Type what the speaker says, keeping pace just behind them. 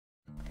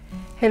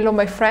Hello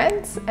my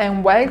friends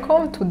and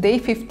welcome to day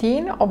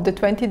 15 of the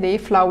 20-day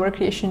flower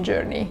creation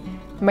journey.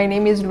 My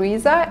name is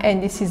Luisa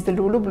and this is the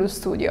Lulu Blue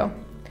Studio.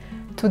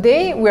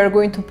 Today we are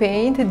going to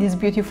paint these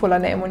beautiful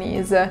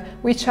anemones,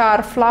 which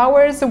are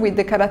flowers with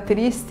the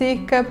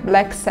characteristic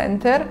black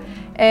center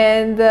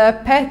and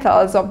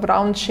petals of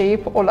round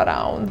shape all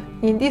around.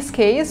 In this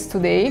case,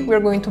 today we are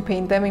going to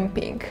paint them in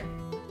pink.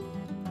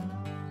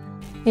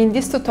 In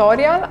this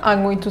tutorial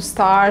I'm going to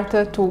start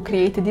to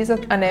create these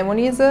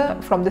anemones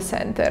from the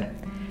center.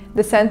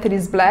 The center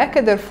is black,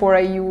 therefore I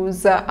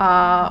use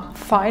a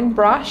fine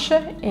brush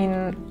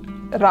in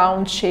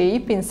round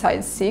shape in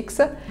size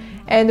 6,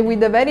 and with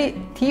the very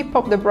tip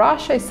of the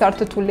brush I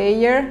started to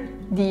layer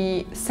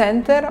the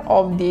center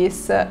of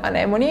this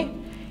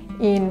anemone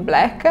in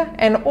black,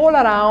 and all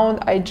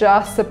around I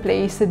just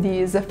place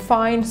these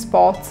fine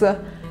spots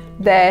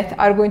that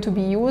are going to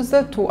be used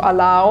to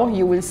allow,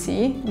 you will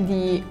see,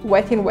 the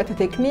wet in wet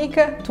technique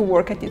to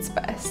work at its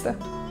best.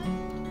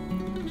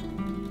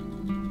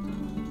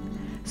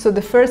 So the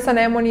first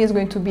anemone is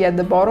going to be at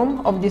the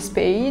bottom of this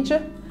page.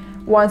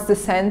 Once the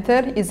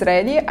center is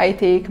ready, I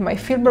take my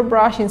filbert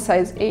brush in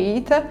size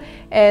 8,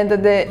 and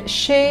the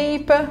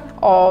shape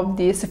of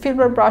this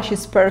filbert brush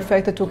is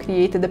perfect to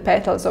create the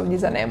petals of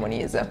these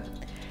anemones.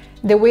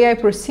 The way I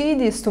proceed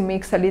is to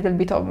mix a little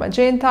bit of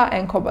magenta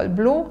and cobalt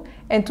blue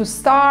and to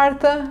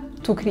start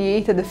to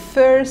create the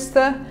first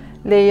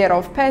layer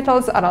of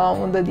petals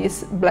around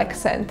this black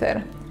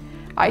center.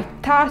 I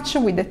touch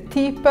with the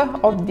tip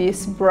of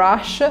this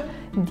brush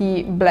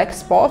the black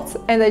spots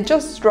and I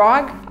just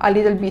drag a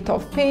little bit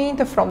of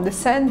paint from the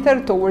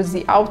center towards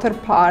the outer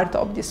part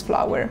of this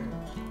flower.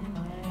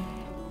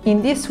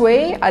 In this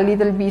way, a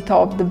little bit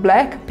of the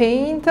black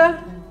paint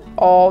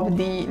of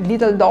the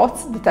little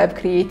dots that I've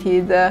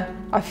created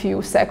a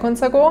few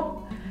seconds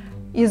ago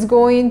is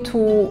going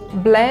to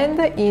blend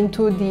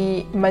into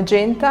the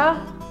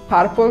magenta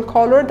purple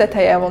color that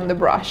I have on the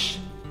brush.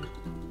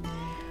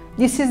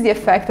 This is the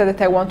effect that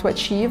I want to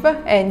achieve,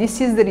 and this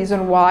is the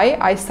reason why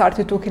I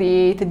started to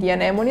create the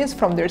anemones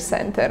from their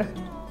center.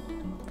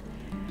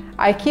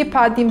 I keep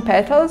adding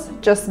petals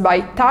just by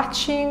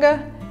touching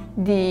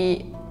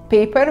the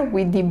paper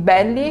with the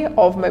belly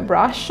of my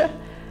brush.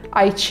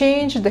 I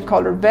change the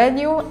color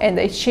value and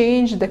I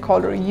change the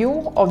color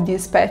hue of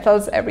these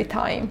petals every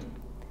time.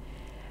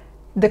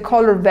 The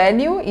color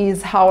value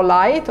is how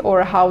light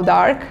or how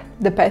dark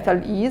the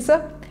petal is,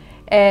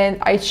 and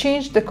I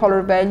change the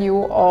color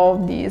value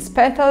of these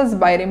petals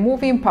by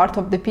removing part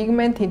of the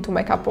pigment into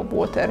my cup of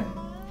water.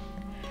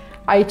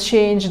 I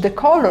change the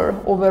color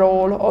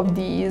overall of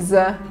these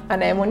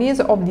anemones,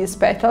 of these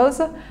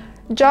petals,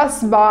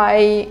 just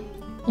by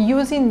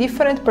using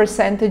different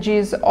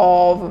percentages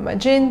of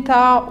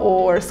magenta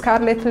or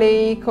scarlet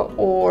lake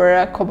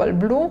or cobalt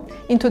blue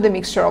into the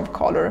mixture of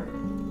color.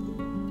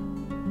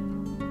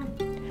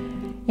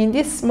 In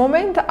this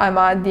moment, I'm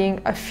adding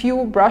a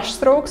few brush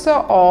strokes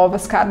of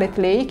Scarlet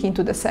Lake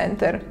into the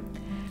center.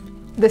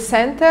 The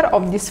center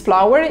of this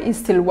flower is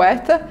still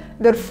wet,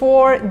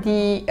 therefore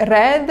the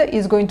red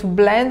is going to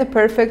blend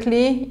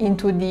perfectly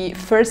into the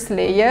first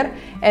layer,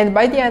 and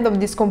by the end of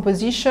this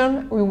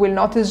composition we will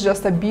notice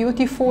just a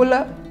beautiful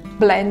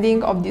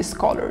blending of these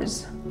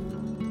colors.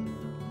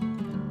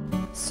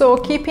 So,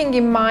 keeping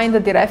in mind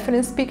the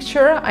reference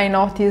picture, I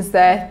noticed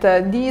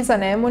that these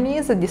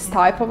anemones, this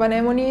type of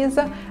anemones,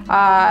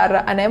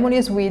 are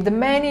anemones with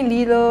many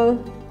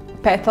little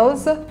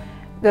petals.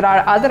 There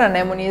are other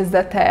anemones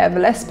that have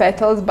less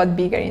petals but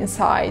bigger in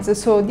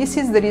size. So this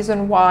is the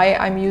reason why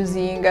I'm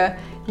using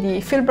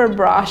the filbert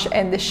brush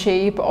and the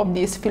shape of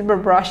this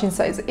filbert brush in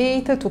size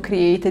 8 to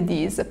create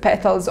these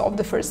petals of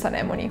the first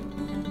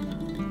anemone.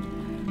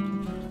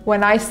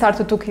 When I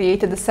started to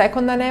create the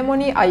second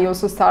anemone, I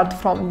also start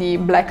from the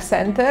black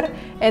center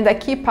and I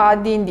keep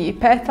adding the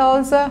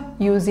petals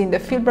using the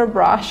filbert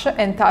brush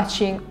and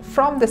touching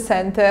from the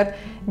center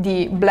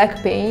the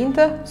black paint,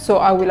 so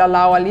I will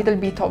allow a little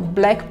bit of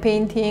black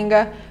painting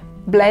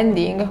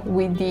blending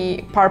with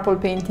the purple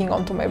painting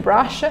onto my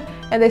brush,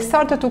 and I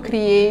started to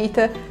create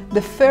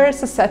the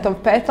first set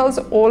of petals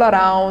all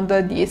around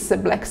this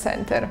black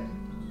center.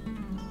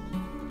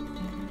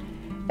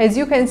 As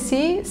you can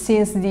see,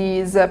 since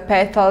these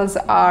petals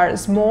are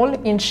small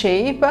in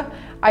shape,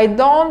 I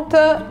don't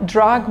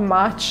drag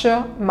much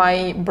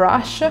my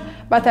brush,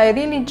 but I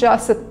really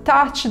just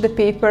touch the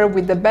paper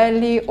with the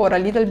belly or a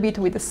little bit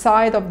with the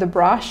side of the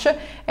brush,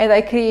 and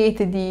I create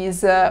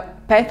these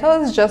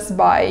petals just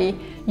by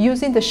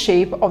using the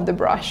shape of the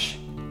brush.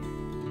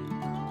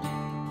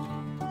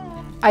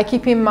 I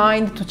keep in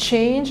mind to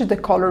change the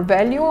color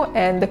value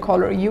and the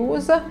color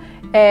hues,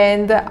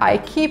 and I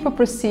keep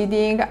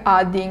proceeding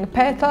adding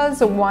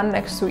petals one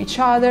next to each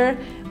other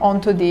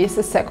onto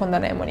this second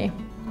anemone.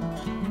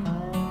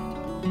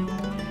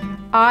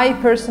 I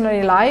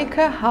personally like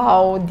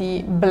how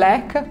the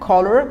black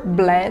color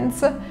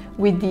blends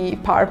with the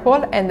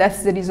purple, and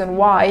that's the reason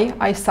why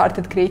I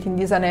started creating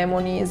these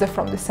anemones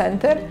from the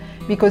center,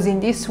 because in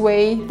this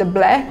way the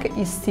black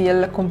is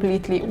still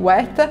completely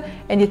wet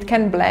and it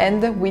can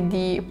blend with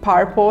the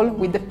purple,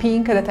 with the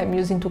pink that I'm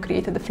using to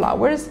create the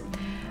flowers.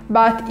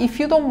 But if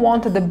you don't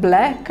want the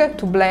black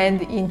to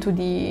blend into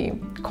the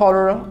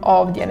color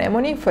of the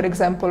anemone, for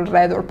example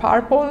red or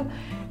purple,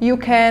 you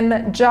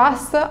can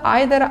just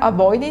either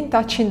avoiding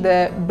touching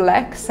the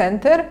black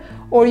center,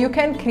 or you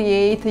can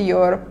create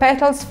your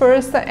petals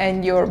first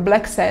and your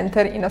black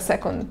center in a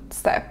second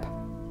step.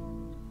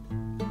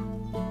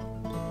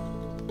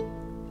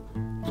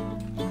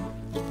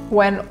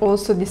 When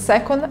also the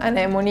second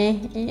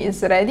anemone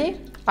is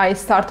ready, I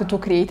start to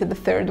create the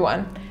third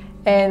one.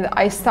 And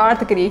I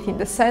start creating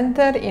the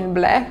center in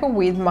black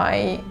with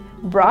my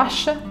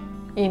brush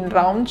in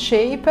round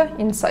shape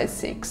in size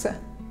 6.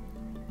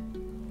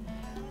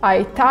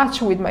 I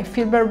touch with my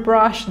filbert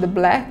brush the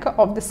black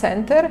of the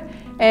center,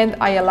 and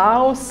I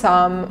allow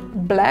some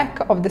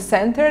black of the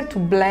center to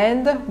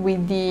blend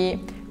with the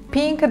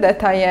pink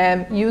that I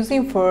am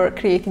using for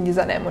creating these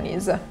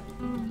anemones.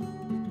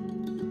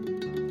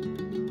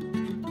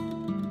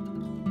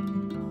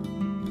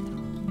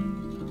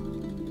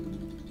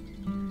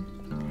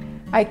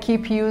 I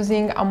keep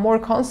using a more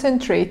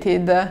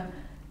concentrated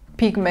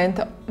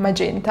pigment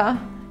magenta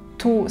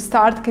to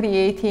start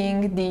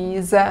creating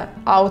these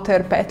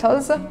outer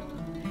petals,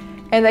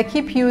 and I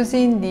keep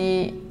using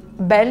the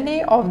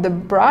belly of the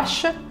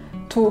brush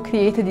to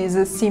create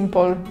these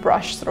simple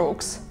brush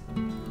strokes.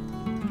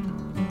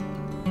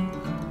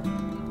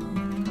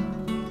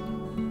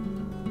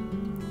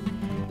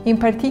 In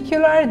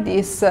particular,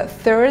 this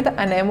third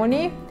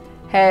anemone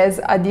has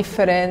a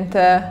different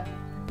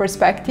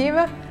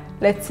perspective.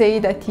 Let's say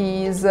that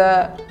is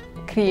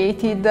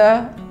created,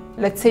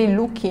 let's say,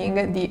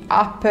 looking the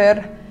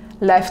upper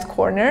left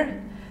corner.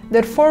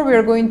 Therefore, we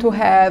are going to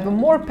have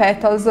more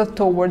petals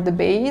toward the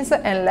base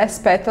and less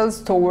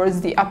petals towards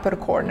the upper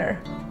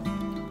corner.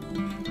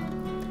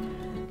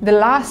 The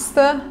last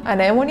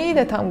anemone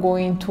that I'm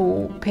going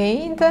to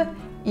paint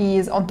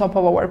is on top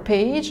of our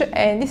page,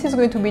 and this is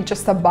going to be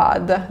just a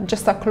bud,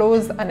 just a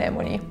closed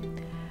anemone.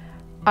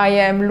 I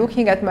am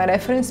looking at my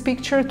reference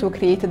picture to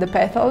create the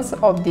petals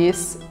of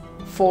this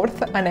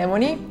fourth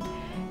anemone,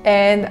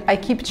 and I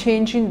keep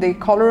changing the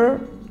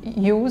color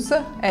use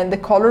and the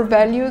color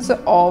values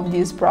of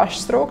these brush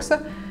strokes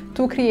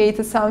to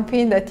create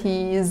something that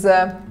is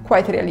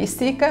quite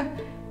realistic,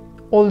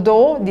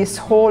 although this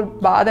whole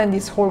bud and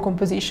this whole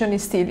composition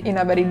is still in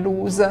a very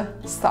loose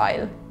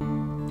style.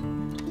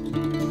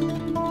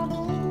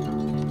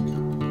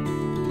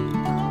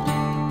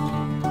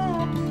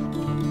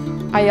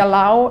 I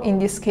allow, in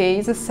this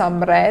case,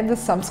 some red,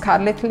 some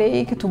scarlet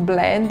lake to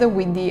blend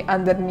with the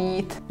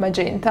underneath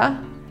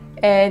magenta.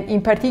 And in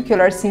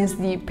particular, since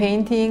the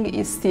painting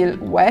is still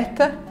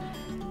wet,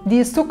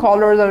 these two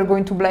colors are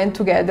going to blend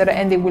together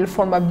and they will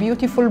form a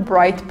beautiful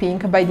bright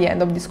pink by the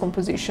end of this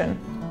composition.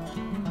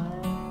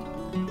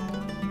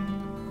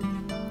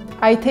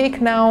 I take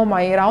now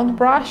my round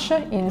brush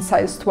in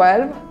size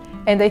 12,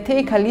 and I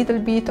take a little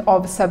bit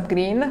of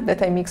sub-green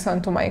that I mix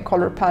onto my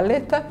color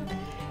palette,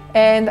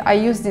 and I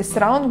use this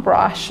round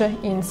brush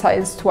in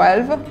size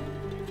 12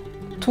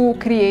 to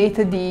create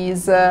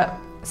these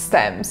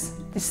stems.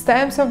 The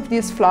stems of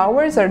these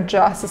flowers are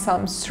just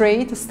some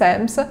straight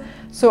stems,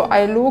 so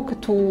I look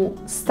to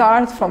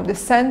start from the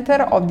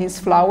center of these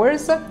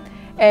flowers,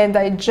 and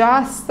I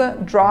just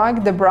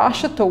drag the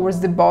brush towards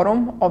the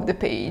bottom of the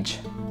page.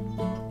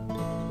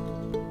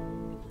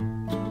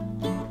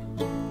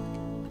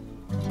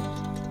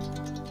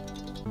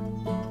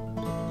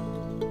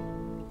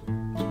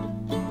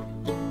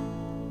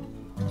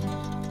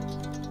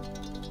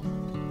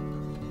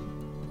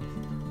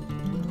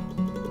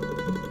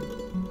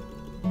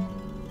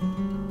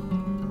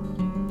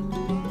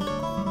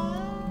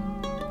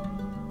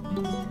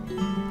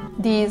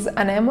 These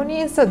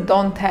anemones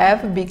don't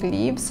have big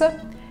leaves,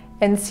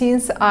 and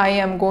since I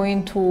am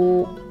going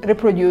to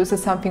reproduce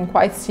something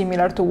quite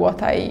similar to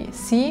what I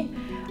see,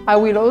 I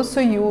will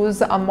also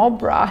use a mop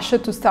brush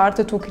to start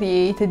to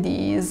create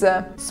these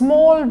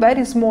small,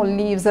 very small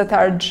leaves that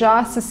are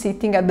just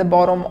sitting at the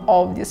bottom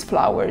of these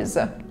flowers.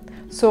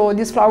 So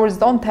these flowers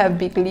don't have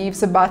big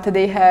leaves, but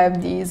they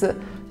have these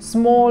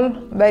small,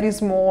 very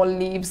small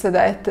leaves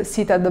that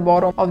sit at the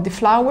bottom of the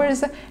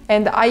flowers,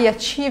 and I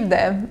achieve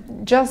them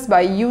just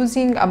by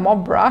using a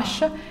mop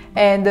brush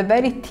and the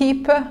very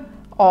tip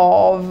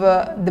of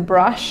the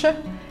brush,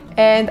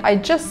 and I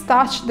just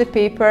touch the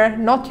paper,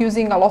 not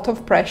using a lot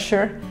of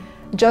pressure,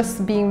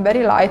 just being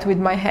very light with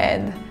my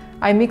hand.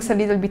 I mix a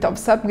little bit of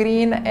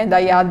sub-green, and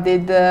I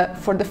added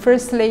for the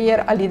first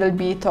layer a little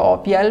bit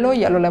of yellow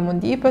lemon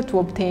dip to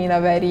obtain a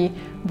very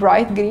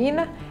bright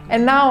green.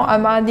 And now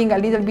I'm adding a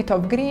little bit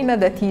of green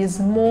that is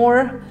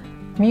more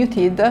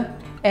muted,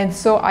 and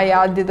so I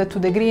added to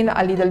the green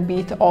a little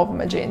bit of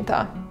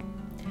magenta.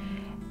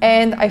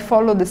 And I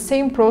follow the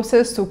same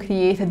process to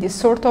create this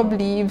sort of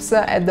leaves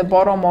at the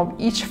bottom of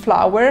each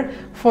flower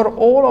for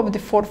all of the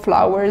 4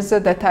 flowers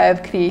that I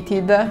have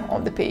created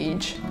on the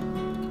page.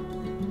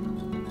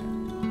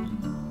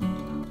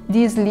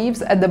 These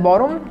leaves at the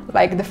bottom,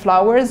 like the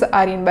flowers,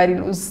 are in very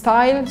loose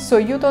style, so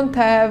you don't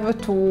have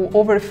to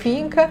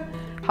overthink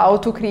how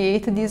to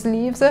create these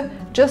leaves.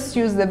 Just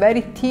use the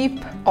very tip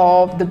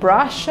of the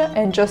brush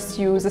and just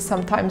use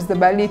sometimes the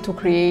belly to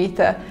create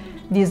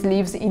these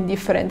leaves in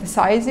different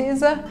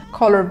sizes,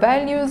 color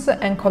values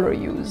and color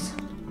use.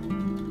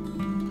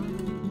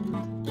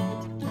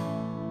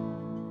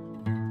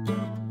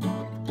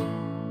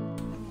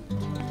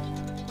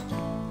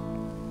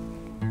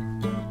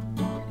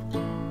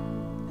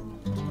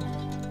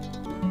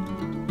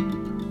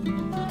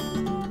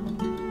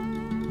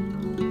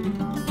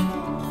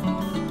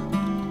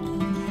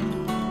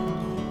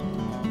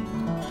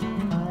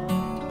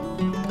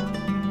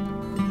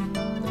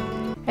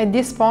 At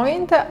this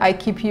point, I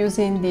keep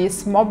using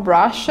this mop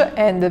brush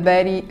and the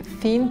very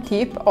thin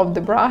tip of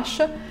the brush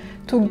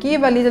to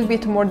give a little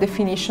bit more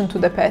definition to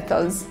the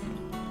petals.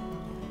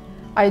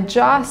 I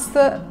just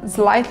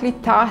slightly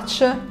touch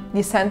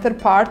the center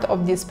part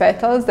of these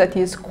petals that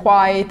is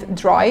quite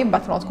dry,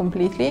 but not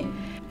completely,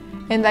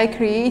 and I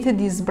create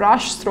these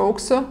brush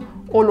strokes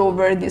all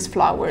over these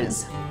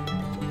flowers.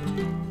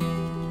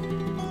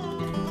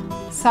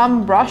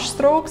 Some brush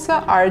strokes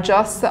are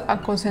just a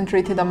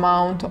concentrated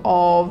amount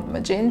of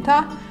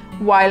magenta,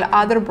 while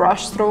other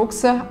brush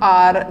strokes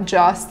are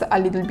just a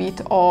little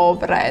bit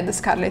of red,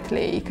 Scarlet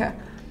Lake.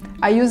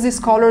 I use these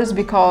colors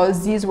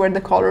because these were the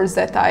colors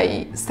that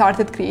I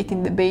started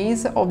creating the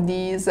base of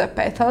these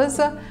petals,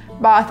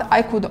 but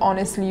I could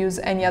honestly use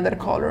any other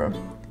color.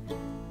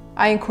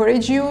 I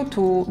encourage you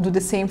to do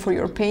the same for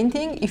your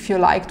painting if you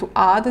like to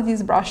add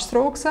these brush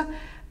strokes.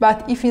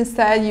 But if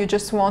instead you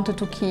just wanted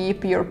to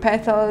keep your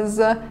petals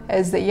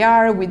as they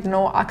are with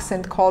no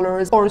accent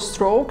colors or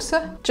strokes,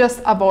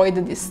 just avoid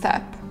this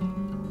step.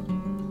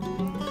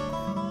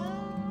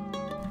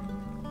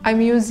 I'm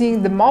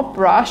using the mop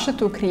brush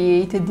to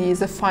create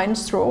these fine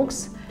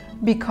strokes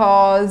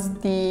because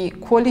the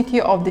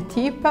quality of the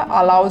tip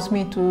allows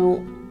me to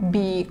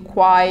be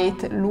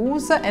quite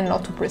loose and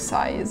not too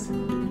precise.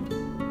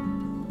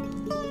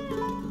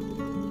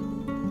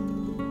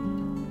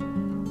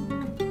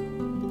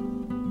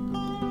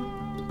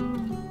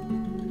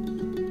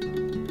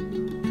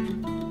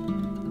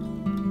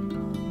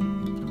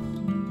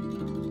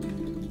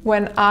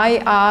 When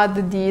I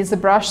add these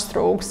brush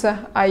strokes,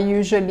 I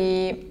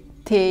usually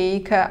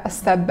take a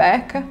step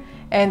back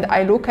and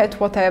I look at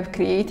what I have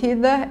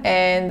created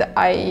and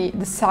I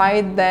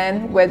decide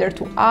then whether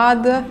to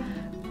add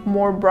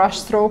more brush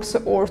strokes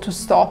or to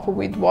stop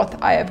with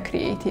what I have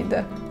created.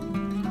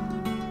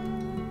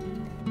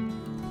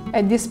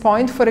 At this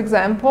point, for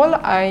example,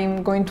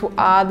 I'm going to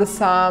add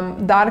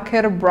some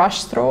darker brush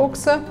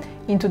strokes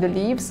into the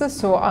leaves,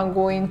 so I'm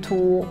going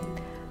to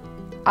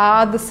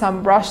add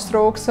some brush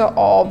strokes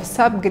of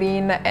sap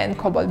green and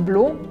cobalt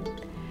blue,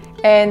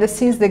 and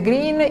since the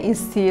green is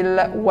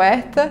still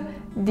wet,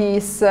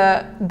 this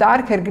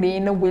darker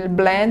green will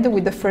blend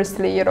with the first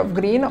layer of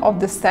green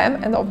of the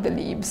stem and of the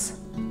leaves.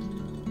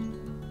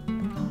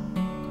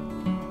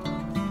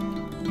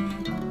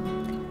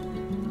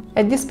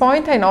 At this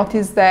point I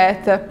noticed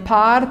that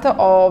part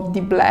of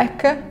the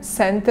black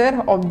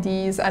center of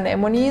these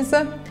anemones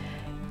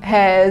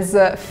has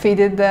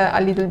faded a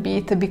little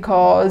bit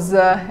because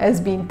has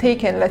been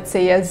taken, let's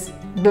say, as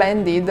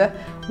blended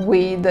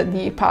with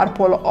the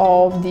purple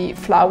of the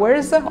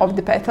flowers, of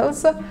the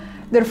petals.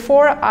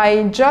 Therefore,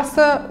 I just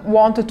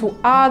wanted to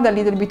add a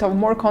little bit of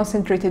more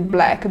concentrated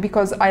black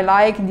because I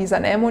like these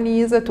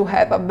anemones to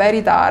have a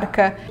very dark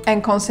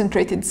and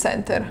concentrated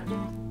center.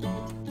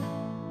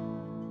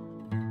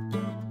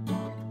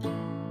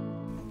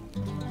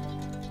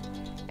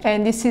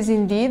 And this is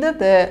indeed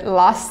the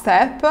last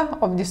step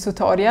of this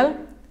tutorial.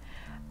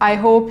 I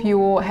hope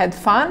you had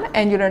fun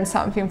and you learned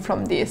something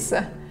from this.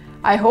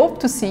 I hope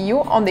to see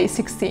you on day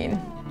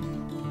 16.